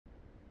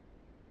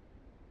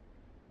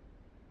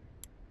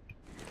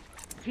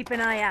Keep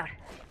an eye out.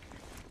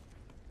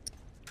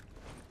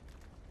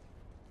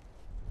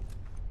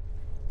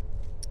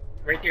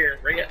 Right there,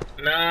 right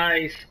there.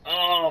 Nice.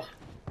 Oh,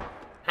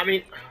 how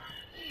many? Oh,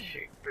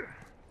 shoot.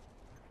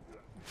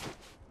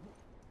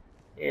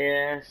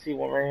 Yeah, I see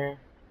one right here.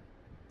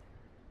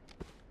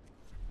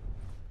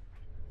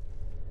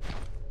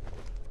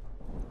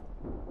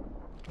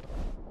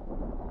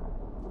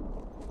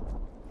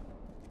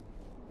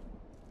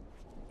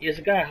 Yeah, there's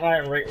a guy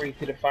hiding right where you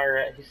see the fire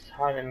at. He's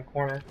hiding in the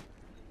corner.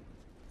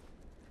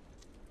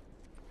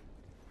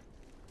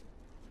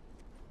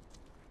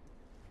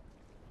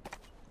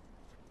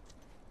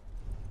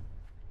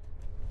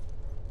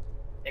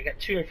 I got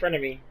two in front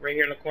of me, right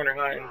here in the corner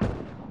hiding.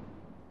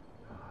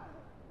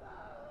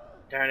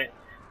 Darn it.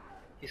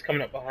 He's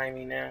coming up behind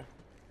me now.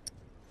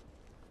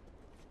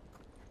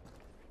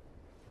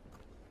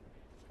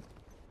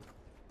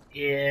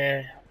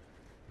 Yeah.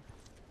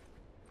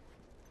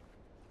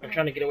 I'm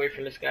trying to get away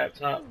from this guy up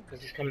top,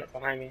 because he's coming up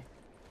behind me.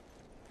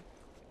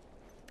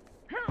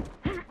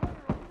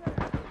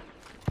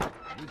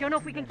 Don't know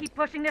if we can keep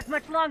pushing this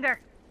much longer.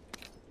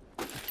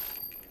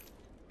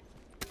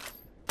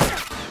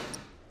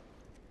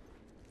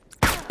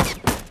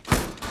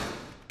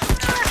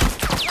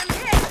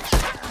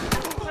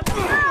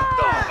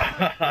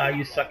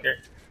 You sucker.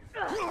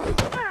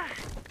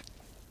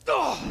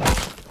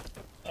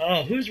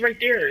 Oh, who's right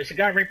there? It's a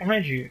guy right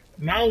behind you.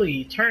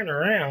 Molly, turn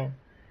around.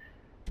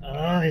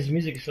 Oh, his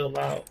music is so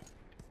loud.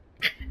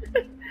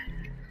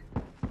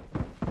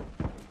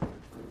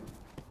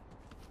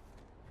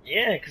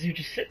 Yeah, because he was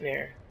just sitting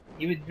there.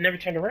 He would never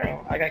turn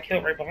around. I got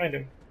killed right behind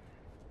him.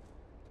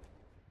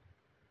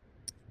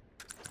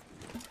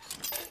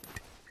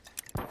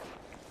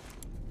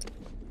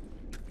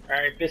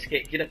 Alright,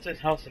 Biscuit, get up to his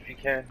house if you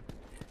can.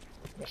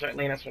 I'll start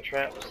laying out some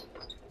traps.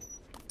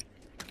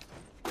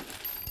 Got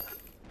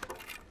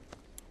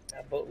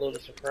a boatload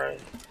of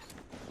surprise.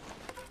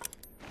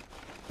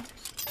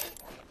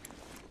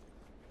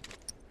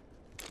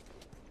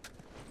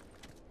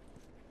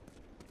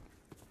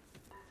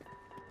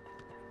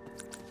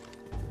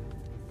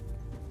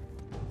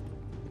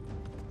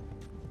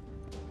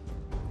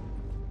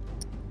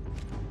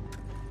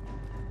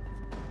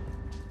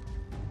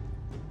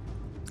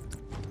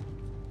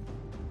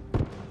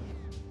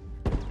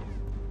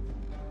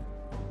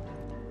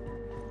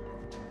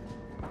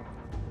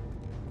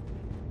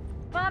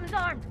 Bomb's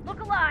armed. Look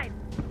alive.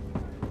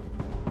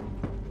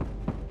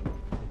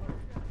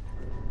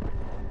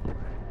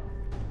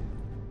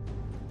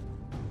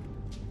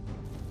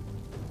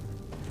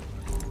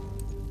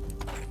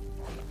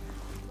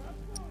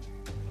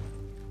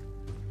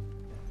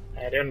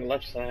 Alright, they're on the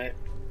left side.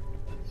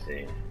 Let's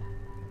see.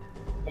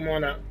 Come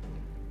on up.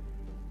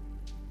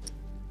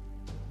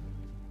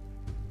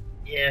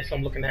 Yeah, so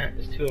I'm looking at.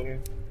 There's two of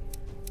them.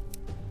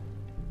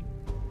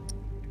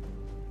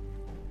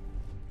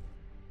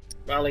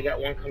 I only got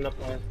one coming up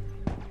on.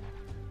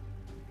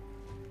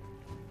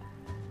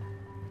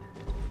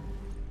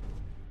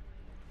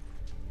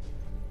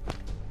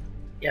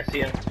 Yeah, I see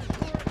him.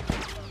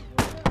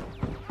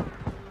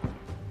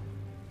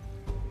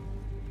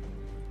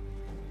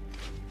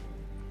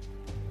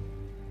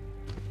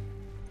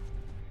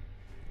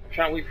 I'm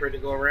trying to wait for it to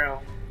go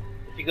around.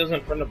 If he goes in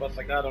front of us,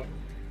 I got him.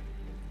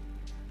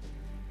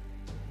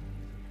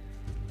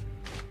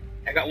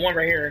 I got one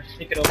right here.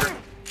 Sneak it over.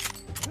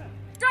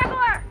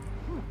 Straggler!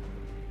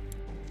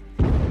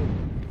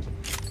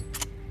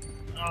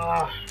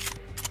 Ah.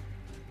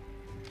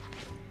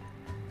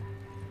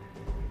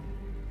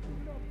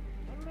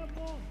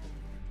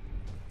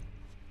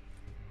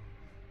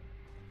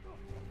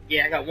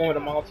 Yeah, I got one with a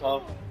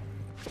Molotov.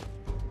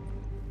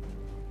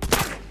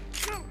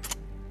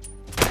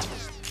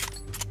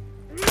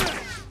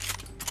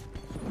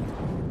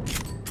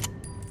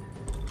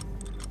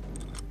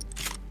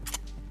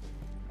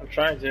 I'm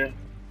trying to.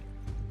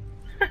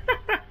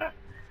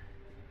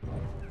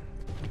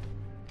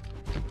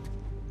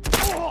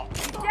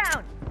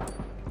 Down!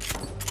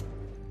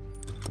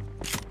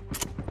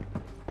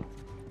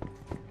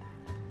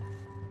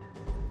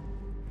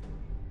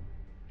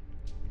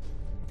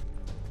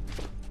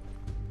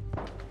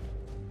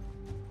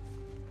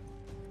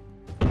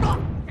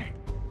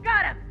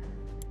 Got him!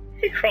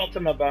 He crawled to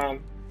my bomb.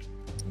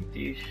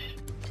 Douche.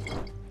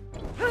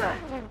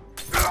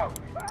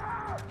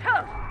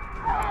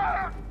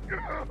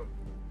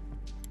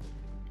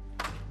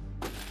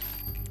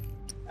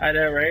 I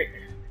know, right?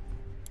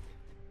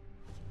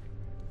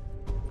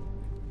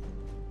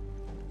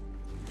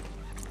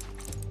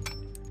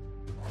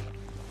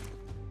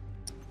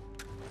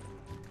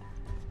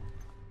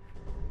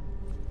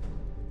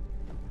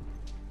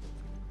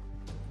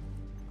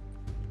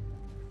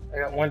 I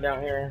got one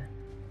down here.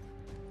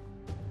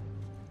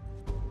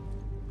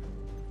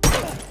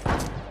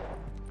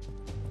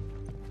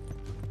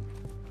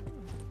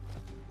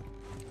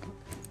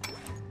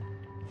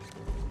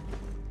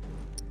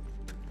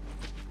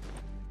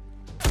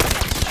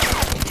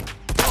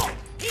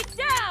 He's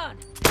down!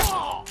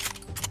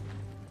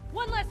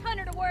 One less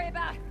hunter to worry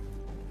about.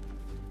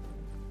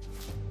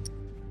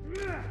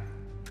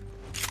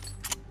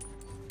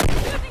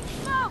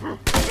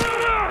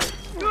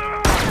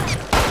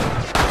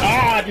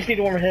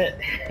 need one more hit.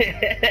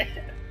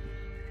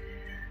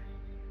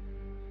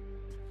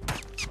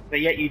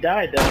 But yet you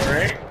died though,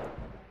 right?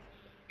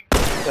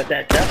 But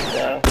that death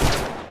though.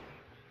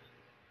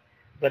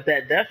 But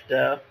that death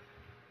though.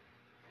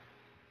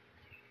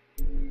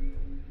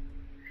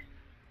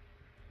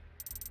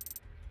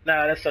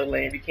 Nah, that's so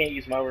lame. You can't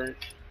use my words.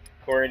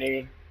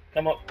 Courtney.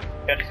 Come up.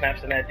 Better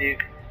snaps than that, dude.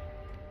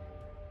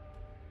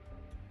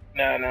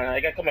 No, no, no.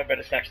 You gotta come up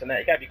better snaps than that.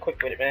 You gotta be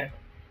quick with it, man.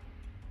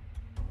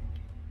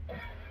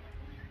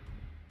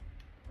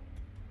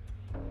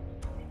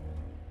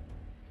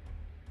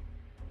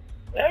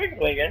 Yeah, we can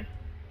play again.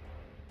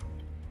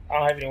 I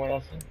don't have anyone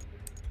else in.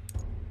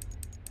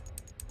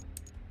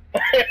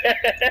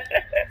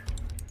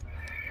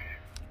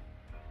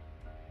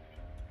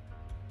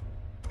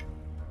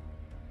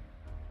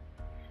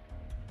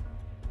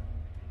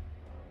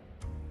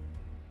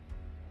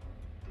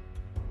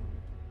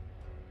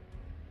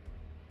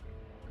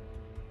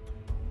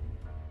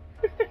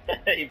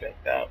 He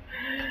backed out.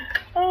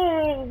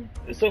 Oh,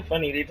 it's so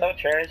funny. They talk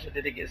trash, but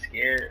then they get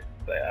scared.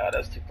 Like, oh,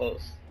 that's too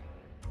close.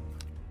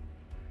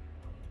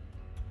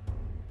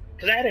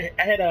 Cause I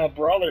had a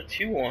Brawler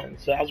 2 on,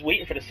 so I was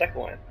waiting for the second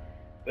one,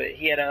 but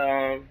he had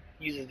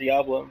uses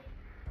Diablo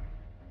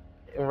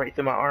and right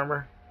through my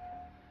armor.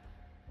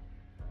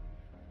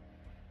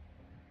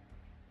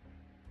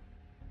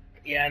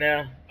 Yeah, I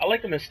know. I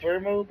like them in story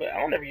mode, but I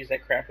don't ever use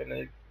that crap in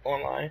the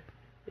online.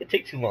 It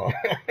takes too long.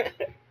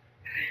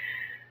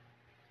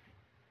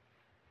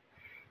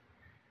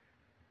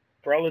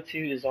 Brawler 2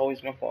 is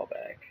always my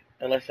fallback,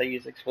 unless I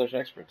use Explosion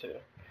Expert 2. It's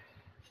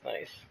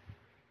nice.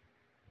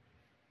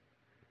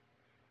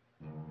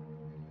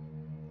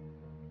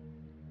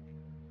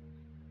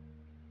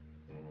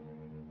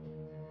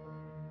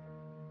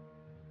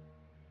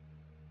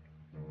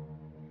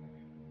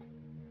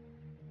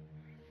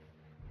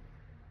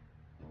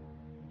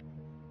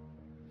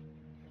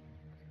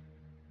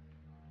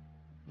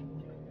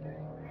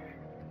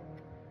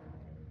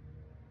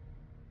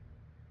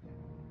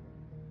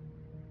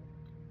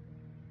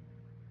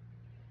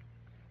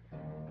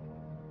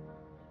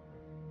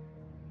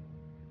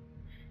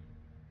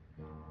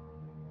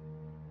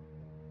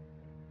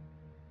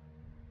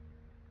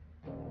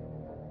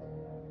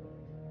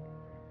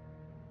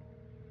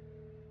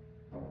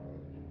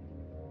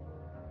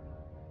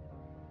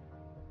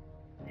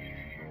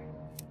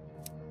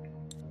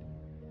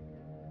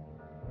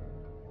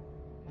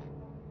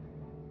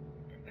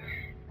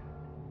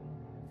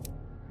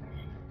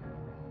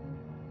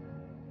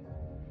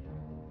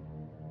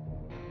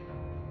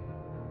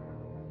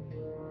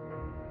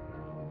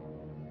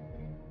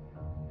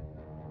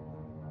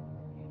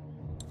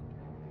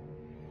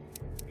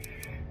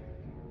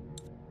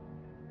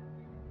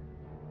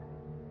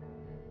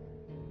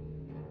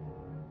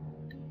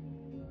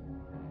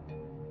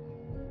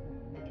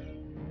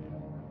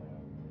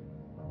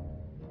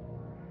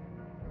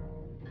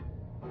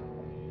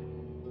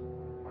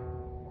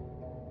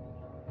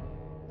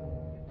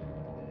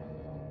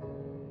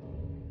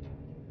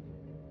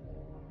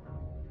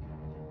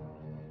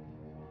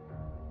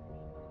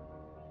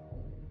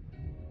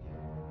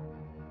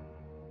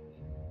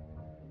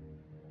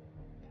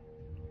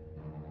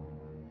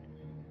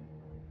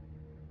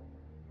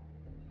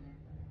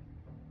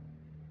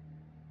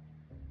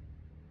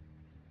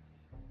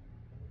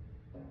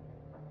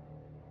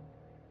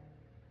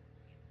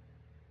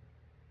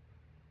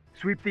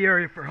 Sweep the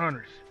area for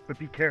hunters, but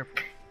be careful.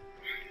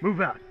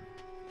 Move out.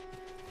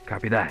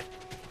 Copy that.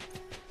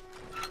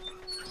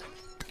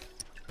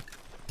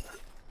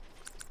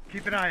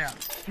 Keep an eye out.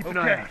 Keep an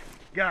eye out.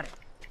 Got it.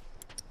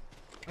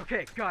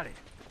 Okay, got it.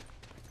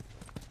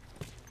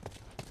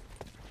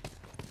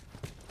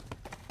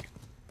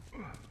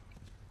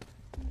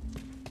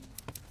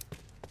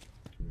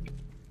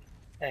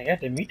 Hey, I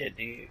got to meet that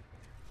dude.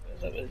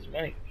 What's up with his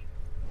mic?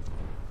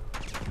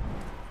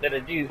 That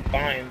a dude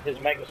fine. His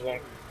mic was going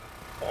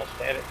all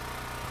static.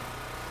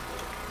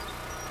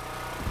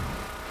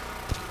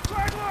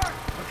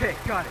 Okay,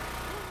 got it.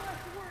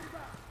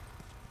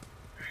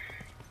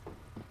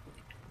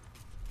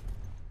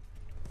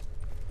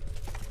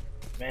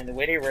 Man, the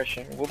way they rush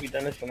him, we'll be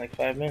done this in like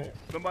 5 minutes.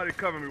 Somebody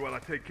cover me while I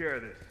take care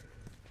of this.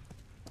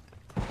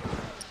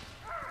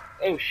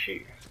 Oh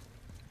shoot.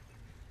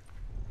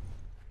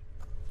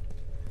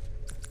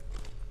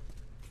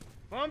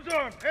 Bombs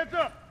armed. Heads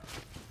up.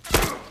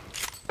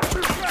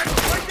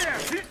 Right there.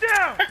 He's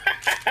down.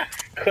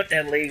 Cut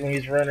that leg when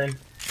he's running.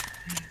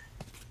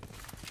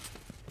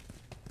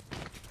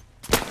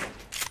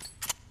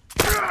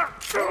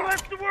 No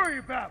less to worry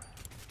about.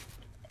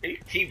 Are you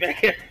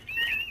teabagging?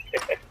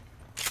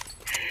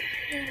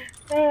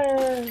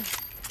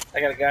 I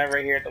got a guy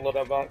right here at the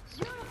loadout box.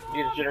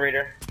 Need a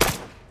generator.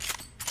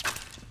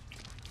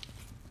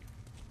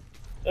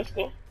 That's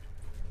cool.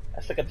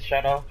 I still got the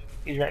shot off.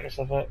 He's writing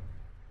himself up.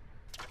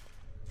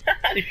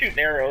 He's shooting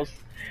arrows.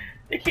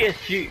 They can't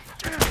shoot.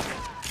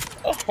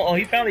 Oh,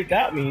 he finally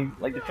got me.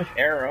 Like the 5th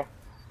arrow.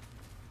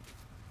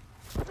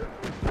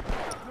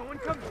 No one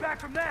comes back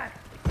from that.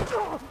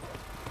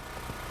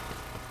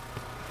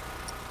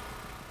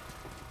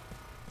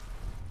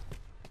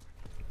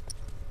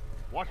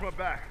 Watch my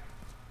back.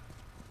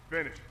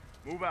 Finish.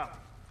 Move out.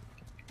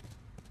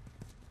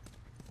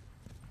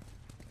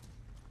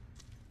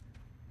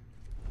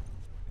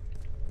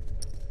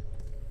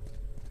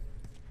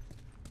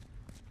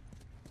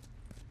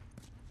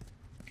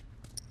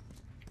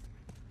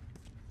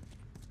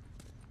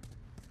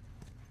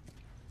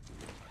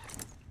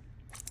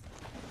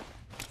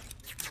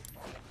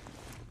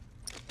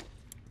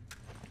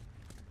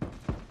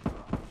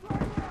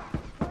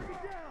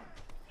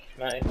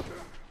 Nice.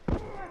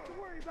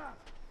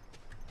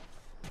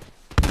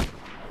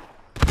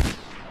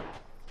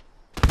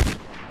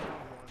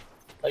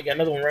 Oh, you got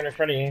another one right in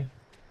front of you.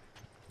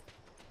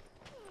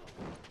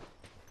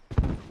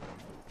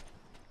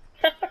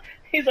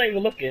 He's not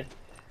even looking.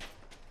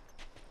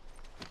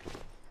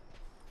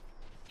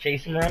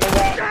 Chase him around the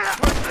rock.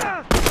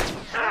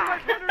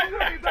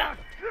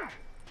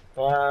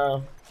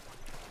 Wow.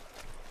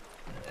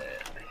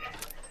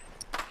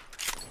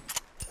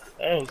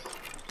 That was...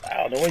 I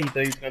don't know what he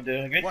thought he was gonna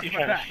do. I guess he's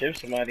trying to shiv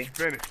somebody.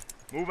 Finish.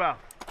 Move out.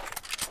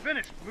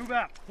 Finish. Move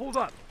out. Hold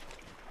up.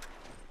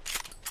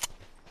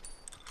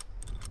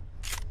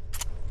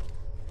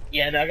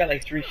 Yeah, no, I got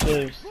like 3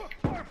 shivs.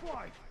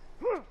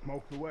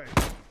 Smokes away.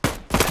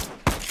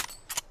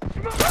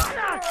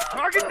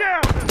 Target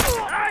down!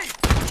 Hey!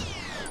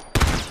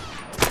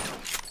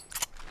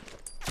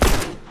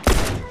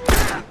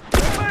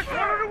 Less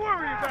harder to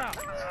worry about.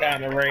 This guy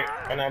on the right,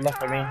 and on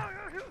left of me.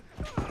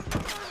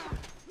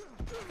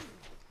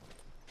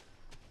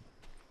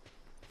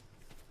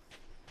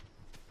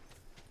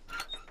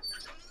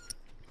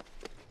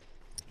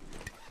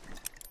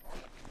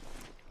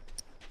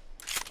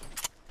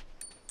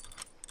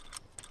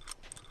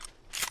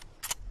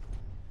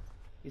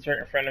 He's right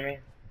in front of me.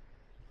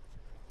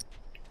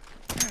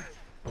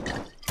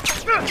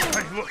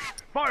 Hey, look!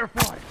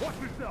 Firefly! Watch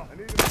yourself! I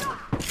need a...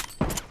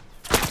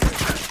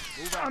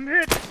 I'm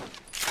hit!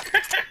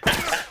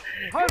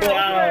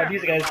 Wow,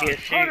 these guys get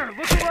shoot. Hunter,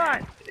 look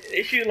alive!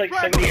 They shoot like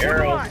 70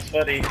 arrows. It's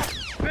funny.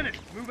 Finish!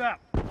 Move out!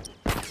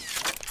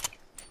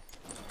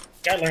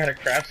 Gotta learn how to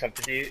craft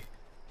something, dude.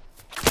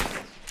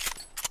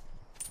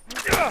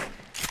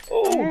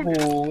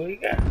 Oh, you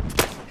got...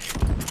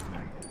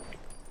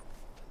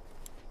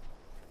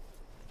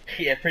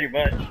 Yeah, pretty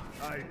much.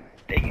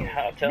 Dang it,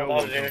 I'll tell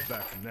over there.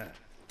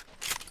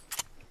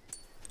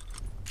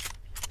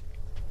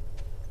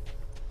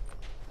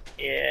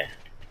 Yeah.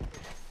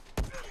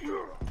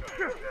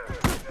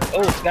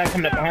 Oh, this guy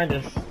coming up behind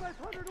us.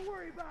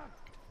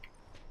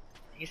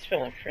 He's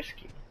feeling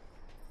frisky.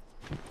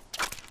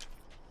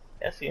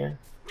 That's him.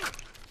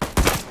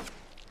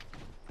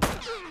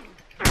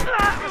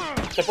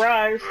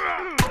 Surprise!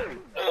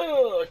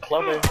 Oh,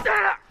 clubbing.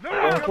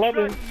 Going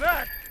clubbing.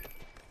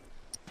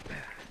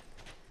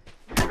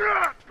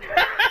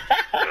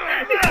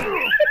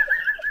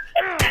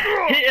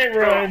 Hit and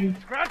run.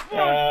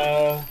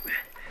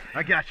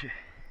 I got you.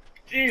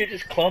 Dude,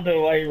 just clubbed it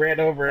while he ran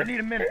over. I need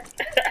a minute.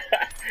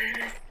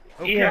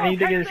 Yeah, I need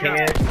to get his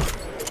hand.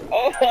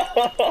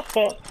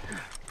 Oh!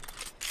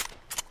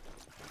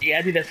 Yeah,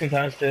 I do that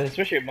sometimes too,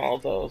 especially with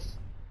Molotovs.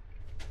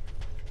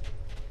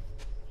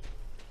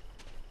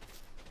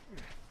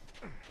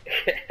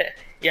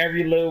 Yeah, I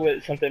reload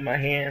with something in my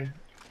hand.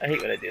 I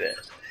hate when I do that.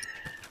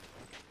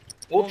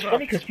 Well, it's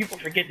funny because people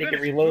forget they can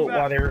reload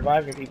while they're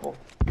reviving people.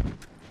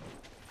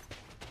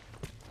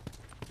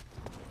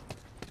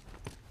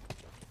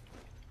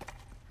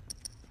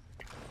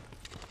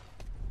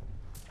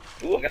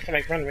 Ooh, I got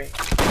somebody in front of me.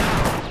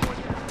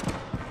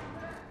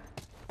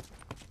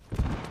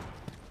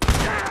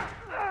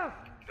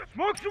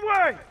 Smokes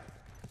away!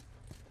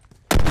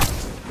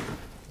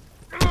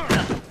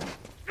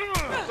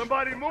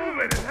 Somebody move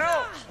it and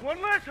help! One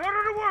less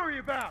hunter to worry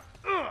about!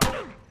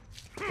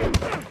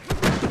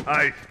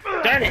 Ice.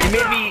 Darn it, it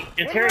made me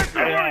interrogate.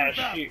 Oh,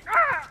 shoot.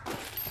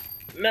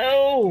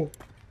 No!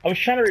 I was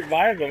trying to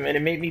revive him and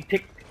it made me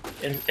pick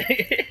and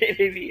it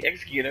made me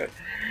execute him.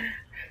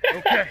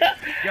 Okay,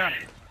 got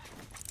it.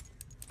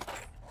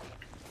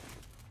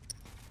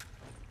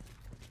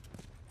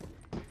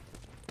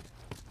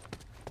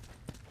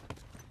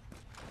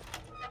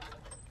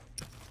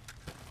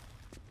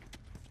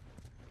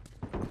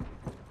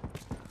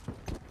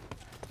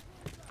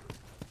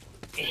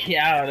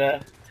 Yeah, I don't know.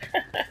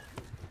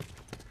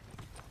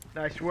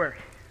 Nice work.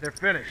 They're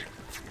finished.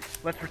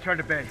 Let's return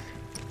to base.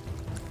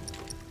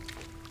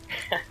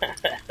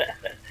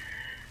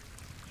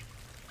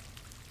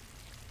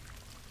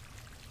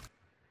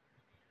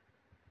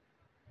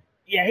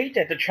 Yeah, I hate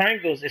that. The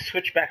triangles, they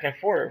switch back and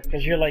forth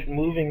because you're like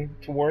moving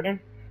toward them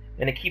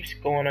and it keeps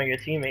going on your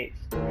teammates.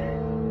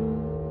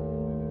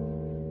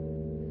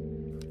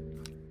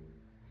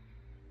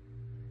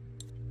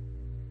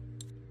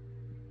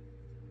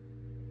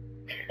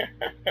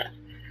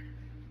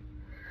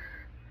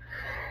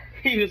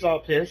 He was all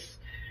pissed.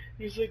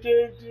 He's like,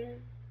 dude.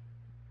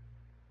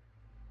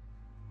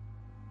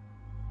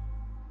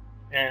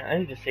 Yeah, I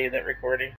need to save that recording.